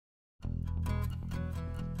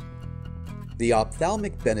The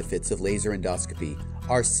ophthalmic benefits of laser endoscopy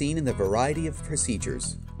are seen in the variety of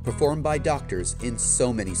procedures performed by doctors in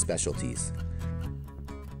so many specialties.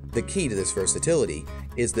 The key to this versatility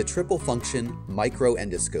is the triple-function micro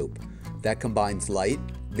endoscope that combines light,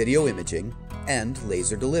 video imaging, and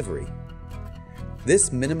laser delivery.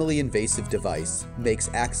 This minimally invasive device makes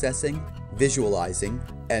accessing, visualizing,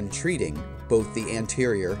 and treating both the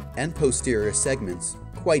anterior and posterior segments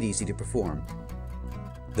quite easy to perform.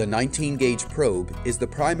 The 19-gauge probe is the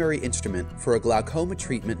primary instrument for a glaucoma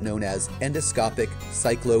treatment known as endoscopic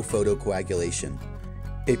cyclophotocoagulation.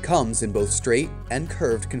 It comes in both straight and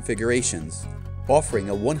curved configurations, offering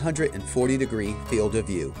a 140-degree field of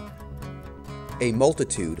view. A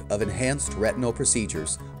multitude of enhanced retinal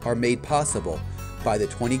procedures are made possible by the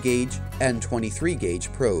 20-gauge and 23-gauge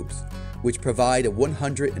probes, which provide a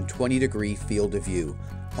 120-degree field of view,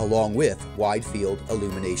 along with wide-field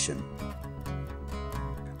illumination.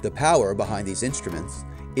 The power behind these instruments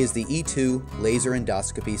is the E2 laser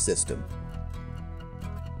endoscopy system.